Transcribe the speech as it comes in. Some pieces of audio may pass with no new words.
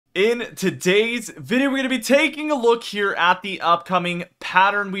In today's video, we're going to be taking a look here at the upcoming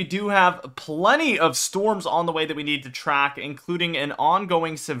pattern. We do have plenty of storms on the way that we need to track, including an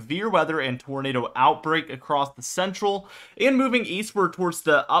ongoing severe weather and tornado outbreak across the central and moving eastward towards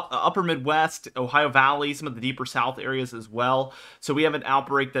the upper Midwest, Ohio Valley, some of the deeper south areas as well. So we have an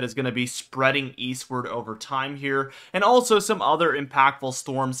outbreak that is going to be spreading eastward over time here, and also some other impactful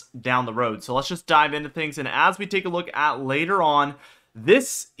storms down the road. So let's just dive into things. And as we take a look at later on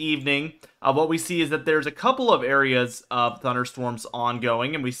this evening, what we see is that there's a couple of areas of thunderstorms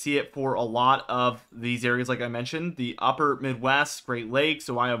ongoing, and we see it for a lot of these areas, like I mentioned, the upper Midwest, Great Lakes,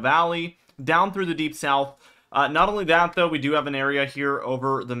 Ohio Valley, down through the deep south. Not only that, though, we do have an area here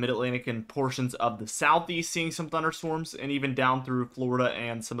over the mid-Atlantic and portions of the southeast seeing some thunderstorms, and even down through Florida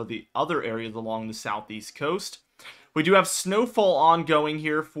and some of the other areas along the southeast coast. We do have snowfall ongoing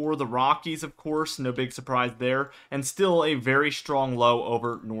here for the Rockies, of course, no big surprise there, and still a very strong low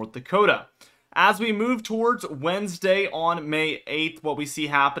over North Dakota. As we move towards Wednesday on May 8th, what we see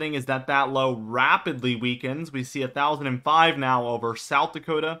happening is that low rapidly weakens. We see 1,005 now over South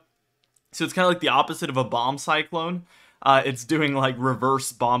Dakota. So it's kind of like the opposite of a bomb cyclone. It's doing like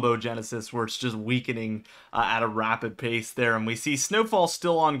reverse bombogenesis, where it's just weakening at a rapid pace there. And we see snowfall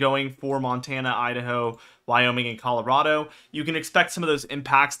still ongoing for Montana, Idaho, Wyoming, and Colorado. You can expect some of those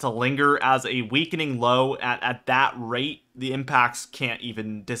impacts to linger as a weakening low at that rate. The impacts can't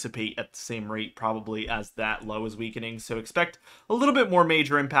even dissipate at the same rate probably as that low is weakening. So expect a little bit more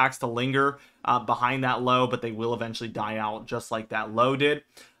major impacts to linger behind that low, but they will eventually die out just like that low did.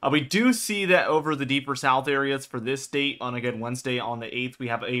 We do see that over the deeper south areas for this date on, again, Wednesday on the 8th, we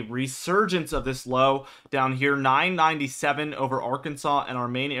have a resurgence of this low down here, 997 over Arkansas, and our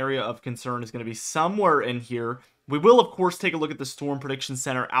main area of concern is going to be somewhere in here. We will, of course, take a look at the Storm Prediction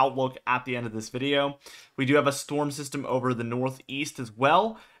Center outlook at the end of this video. We do have a storm system over the northeast as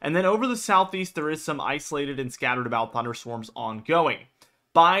well, and then over the southeast, there is some isolated and scattered about thunderstorms ongoing.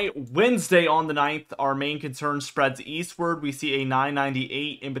 By Wednesday on the 9th, our main concern spreads eastward. We see a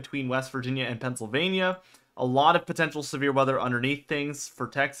 998 in between West Virginia and Pennsylvania. A lot of potential severe weather underneath things for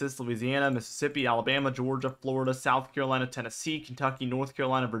Texas, Louisiana, Mississippi, Alabama, Georgia, Florida, South Carolina, Tennessee, Kentucky, North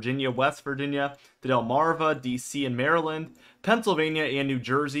Carolina, Virginia, West Virginia, the Delmarva, DC, and Maryland, Pennsylvania, and New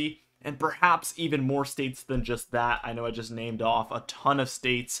Jersey, and perhaps even more states than just that. I know I just named off a ton of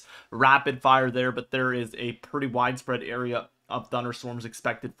states, rapid fire there, but there is a pretty widespread area of thunderstorms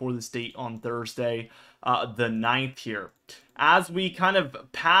expected for this date on Thursday, the 9th here. As we kind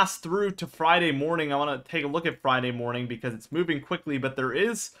of pass through to Friday morning, I want to take a look at Friday morning because it's moving quickly, but there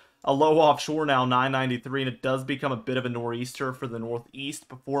is a low offshore now, 993, and it does become a bit of a nor'easter for the northeast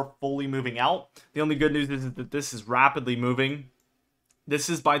before fully moving out. The only good news is that this is rapidly moving. This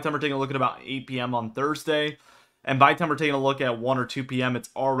is by the time we're taking a look at about 8 p.m. on Thursday. And by the time we're taking a look at 1 or 2 p.m., it's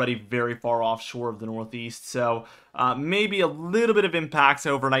already very far offshore of the northeast. So maybe a little bit of impacts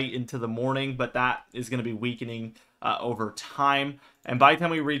overnight into the morning, but that is going to be weakening over time. And by the time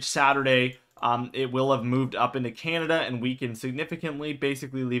we reach Saturday, it will have moved up into Canada and weakened significantly,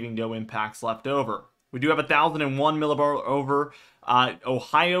 basically leaving no impacts left over. We do have 1,001 millibar over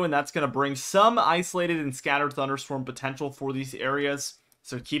Ohio, and that's going to bring some isolated and scattered thunderstorm potential for these areas.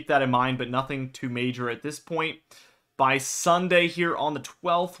 So keep that in mind, but nothing too major at this point. By Sunday here on the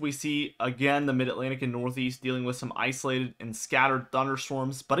 12th, we see, again, the Mid-Atlantic and Northeast dealing with some isolated and scattered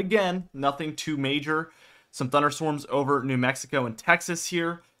thunderstorms. But again, nothing too major. Some thunderstorms over New Mexico and Texas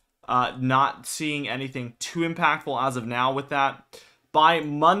here. Not seeing anything too impactful as of now with that. By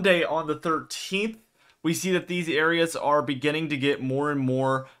Monday on the 13th, we see that these areas are beginning to get more and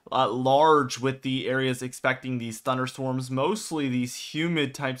more large, with the areas expecting these thunderstorms, mostly these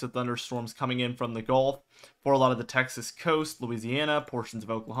humid types of thunderstorms coming in from the Gulf for a lot of the Texas coast, Louisiana, portions of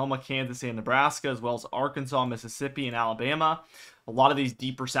Oklahoma, Kansas, and Nebraska, as well as Arkansas, Mississippi, and Alabama. A lot of these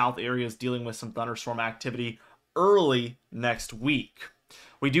deeper south areas dealing with some thunderstorm activity early next week.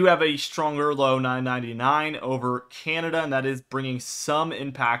 We do have a stronger low, 999 over Canada, and that is bringing some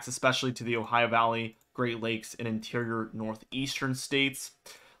impacts, especially to the Ohio Valley, Great Lakes, and interior northeastern states.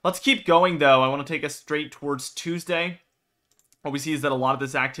 Let's keep going, though. I want to take us straight towards Tuesday. What we see is that a lot of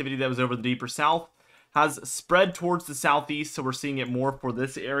this activity that was over the deeper south has spread towards the southeast, so we're seeing it more for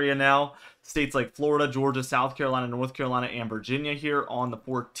this area now. States like Florida, Georgia, South Carolina, North Carolina, and Virginia here on the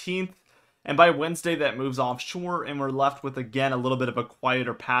 14th. And by Wednesday, that moves offshore, and we're left with, again, a little bit of a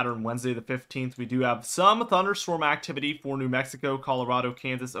quieter pattern. Wednesday the 15th, we do have some thunderstorm activity for New Mexico, Colorado,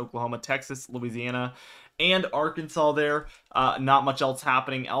 Kansas, Oklahoma, Texas, Louisiana, and Arkansas there. Not much else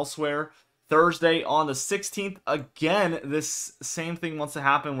happening elsewhere. Thursday on the 16th, again, this same thing wants to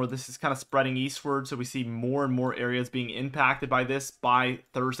happen where this is kind of spreading eastward. So we see more and more areas being impacted by this by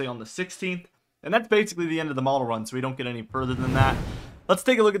Thursday on the 16th. And that's basically the end of the model run, so we don't get any further than that. Let's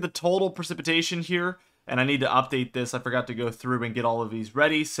take a look at the total precipitation here. And I need to update this. I forgot to go through and get all of these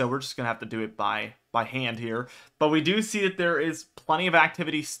ready, so we're just going to have to do it by hand here. But we do see that there is plenty of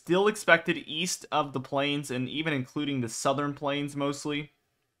activity still expected east of the plains, and even including the southern plains mostly.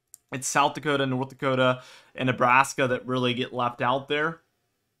 It's South Dakota, North Dakota, and Nebraska that really get left out there.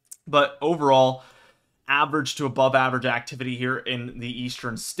 But overall, average to above average activity here in the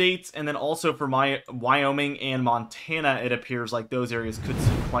eastern states. And then also for my Wyoming and Montana, it appears like those areas could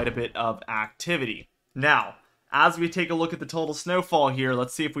see quite a bit of activity. Now, as we take a look at the total snowfall here,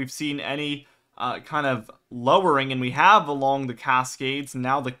 let's see if we've seen any kind of lowering, and we have along the Cascades. And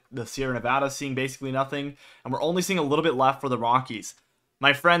now the Sierra Nevada is seeing basically nothing, and we're only seeing a little bit left for the Rockies.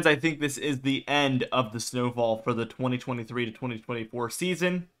 My friends, I think this is the end of the snowfall for the 2023 to 2024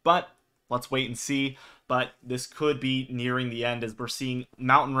 season, but let's wait and see. But this could be nearing the end as we're seeing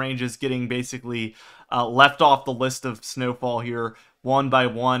mountain ranges getting basically left off the list of snowfall here. One by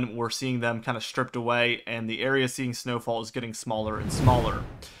one, we're seeing them kind of stripped away, and the area seeing snowfall is getting smaller and smaller.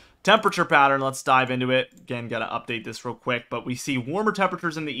 Temperature pattern, let's dive into it. Again, got to update this real quick, but we see warmer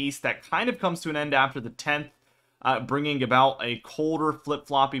temperatures in the east. That kind of comes to an end after the 10th. Bringing about a colder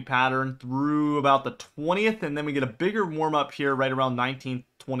flip-floppy pattern through about the 20th, and then we get a bigger warm-up here right around 19th,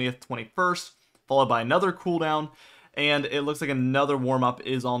 20th, 21st, followed by another cool-down, and it looks like another warm-up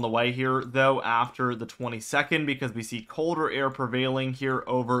is on the way here, though, after the 22nd, because we see colder air prevailing here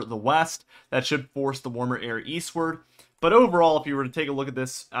over the west. That should force the warmer air eastward. But overall, if you were to take a look at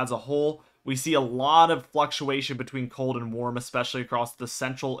this as a whole, we see a lot of fluctuation between cold and warm, especially across the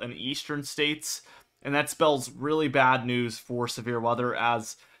central and eastern states. And that spells really bad news for severe weather,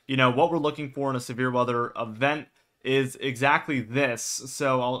 as, you know, what we're looking for in a severe weather event is exactly this.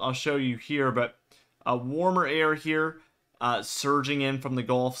 So I'll show you here, but a warmer air here surging in from the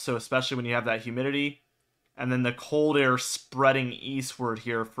Gulf, so especially when you have that humidity, and then the cold air spreading eastward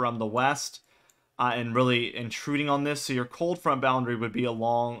here from the west and really intruding on this. So your cold front boundary would be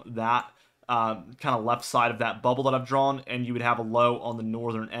along that kind of left side of that bubble that I've drawn, and you would have a low on the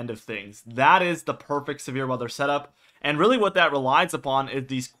northern end of things. That is the perfect severe weather setup, and really what that relies upon is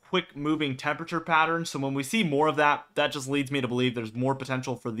these quick moving temperature patterns. So when we see more of that, that just leads me to believe there's more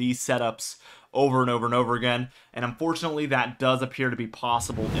potential for these setups over and over and over again, and unfortunately that does appear to be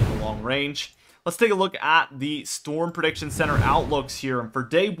possible in the long range. Let's take a look at the Storm Prediction Center outlooks here, and for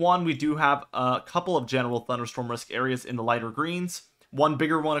day one we do have a couple of general thunderstorm risk areas in the lighter greens. One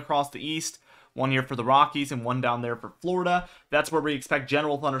bigger one across the east, one here for the Rockies, and one down there for Florida. That's where we expect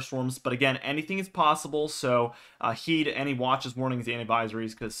general thunderstorms, but again, anything is possible, so heed any watches, warnings, and advisories,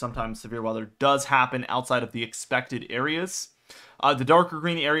 because sometimes severe weather does happen outside of the expected areas. The darker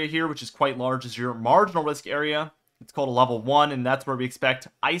green area here, which is quite large, is your marginal risk area. It's called a level 1, and that's where we expect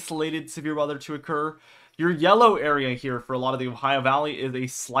isolated severe weather to occur. Your yellow area here for a lot of the Ohio Valley is a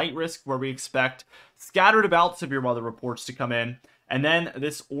slight risk, where we expect scattered about severe weather reports to come in. And then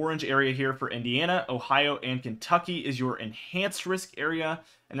this orange area here for Indiana, Ohio, and Kentucky is your enhanced risk area,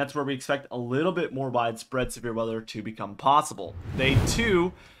 and that's where we expect a little bit more widespread severe weather to become possible. Day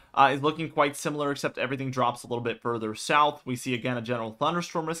 2 is looking quite similar, except everything drops a little bit further south. We see, again, a general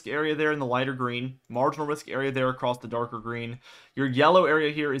thunderstorm risk area there in the lighter green, marginal risk area there across the darker green. Your yellow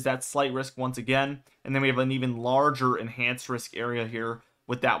area here is that slight risk once again, and then we have an even larger enhanced risk area here,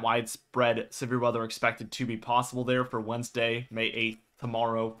 with that widespread severe weather expected to be possible there for Wednesday, May 8th,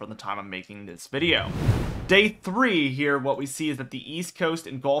 tomorrow, from the time I'm making this video. Day 3 here, what we see is that the East Coast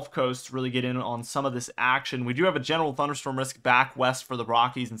and Gulf Coast really get in on some of this action. We do have a general thunderstorm risk back west for the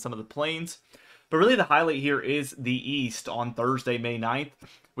Rockies and some of the plains, but really the highlight here is the East on Thursday, May 9th.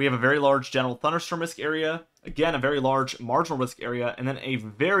 We have a very large general thunderstorm risk area, again, a very large marginal risk area, and then a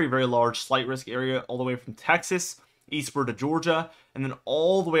very, very large slight risk area all the way from Texas eastward to Georgia, and then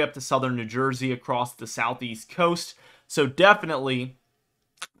all the way up to southern New Jersey across the southeast coast. So definitely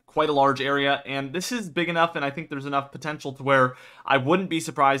quite a large area, and this is big enough, and I think there's enough potential to where I wouldn't be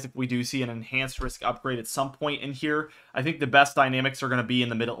surprised if we do see an enhanced risk upgrade at some point in here. I think the best dynamics are going to be in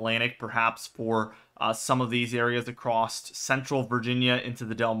the mid-Atlantic, perhaps for some of these areas across central Virginia into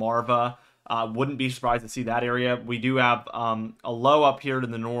the Delmarva. Wouldn't be surprised to see that area. We do have a low up here to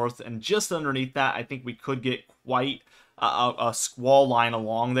the north, and just underneath that, I think we could get quite a squall line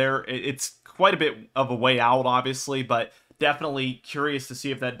along there. It's quite a bit of a way out, obviously, but definitely curious to see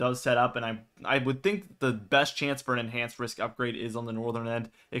if that does set up, and I would think the best chance for an enhanced risk upgrade is on the northern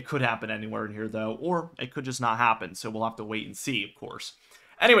end. It could happen anywhere in here, though, or it could just not happen, so we'll have to wait and see, of course.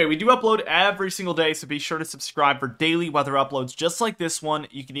 Anyway, we do upload every single day, so be sure to subscribe for daily weather uploads just like this one.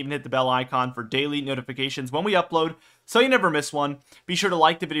 You can even hit the bell icon for daily notifications when we upload, so you never miss one. Be sure to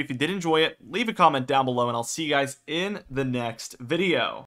like the video if you did enjoy it, leave a comment down below, and I'll see you guys in the next video.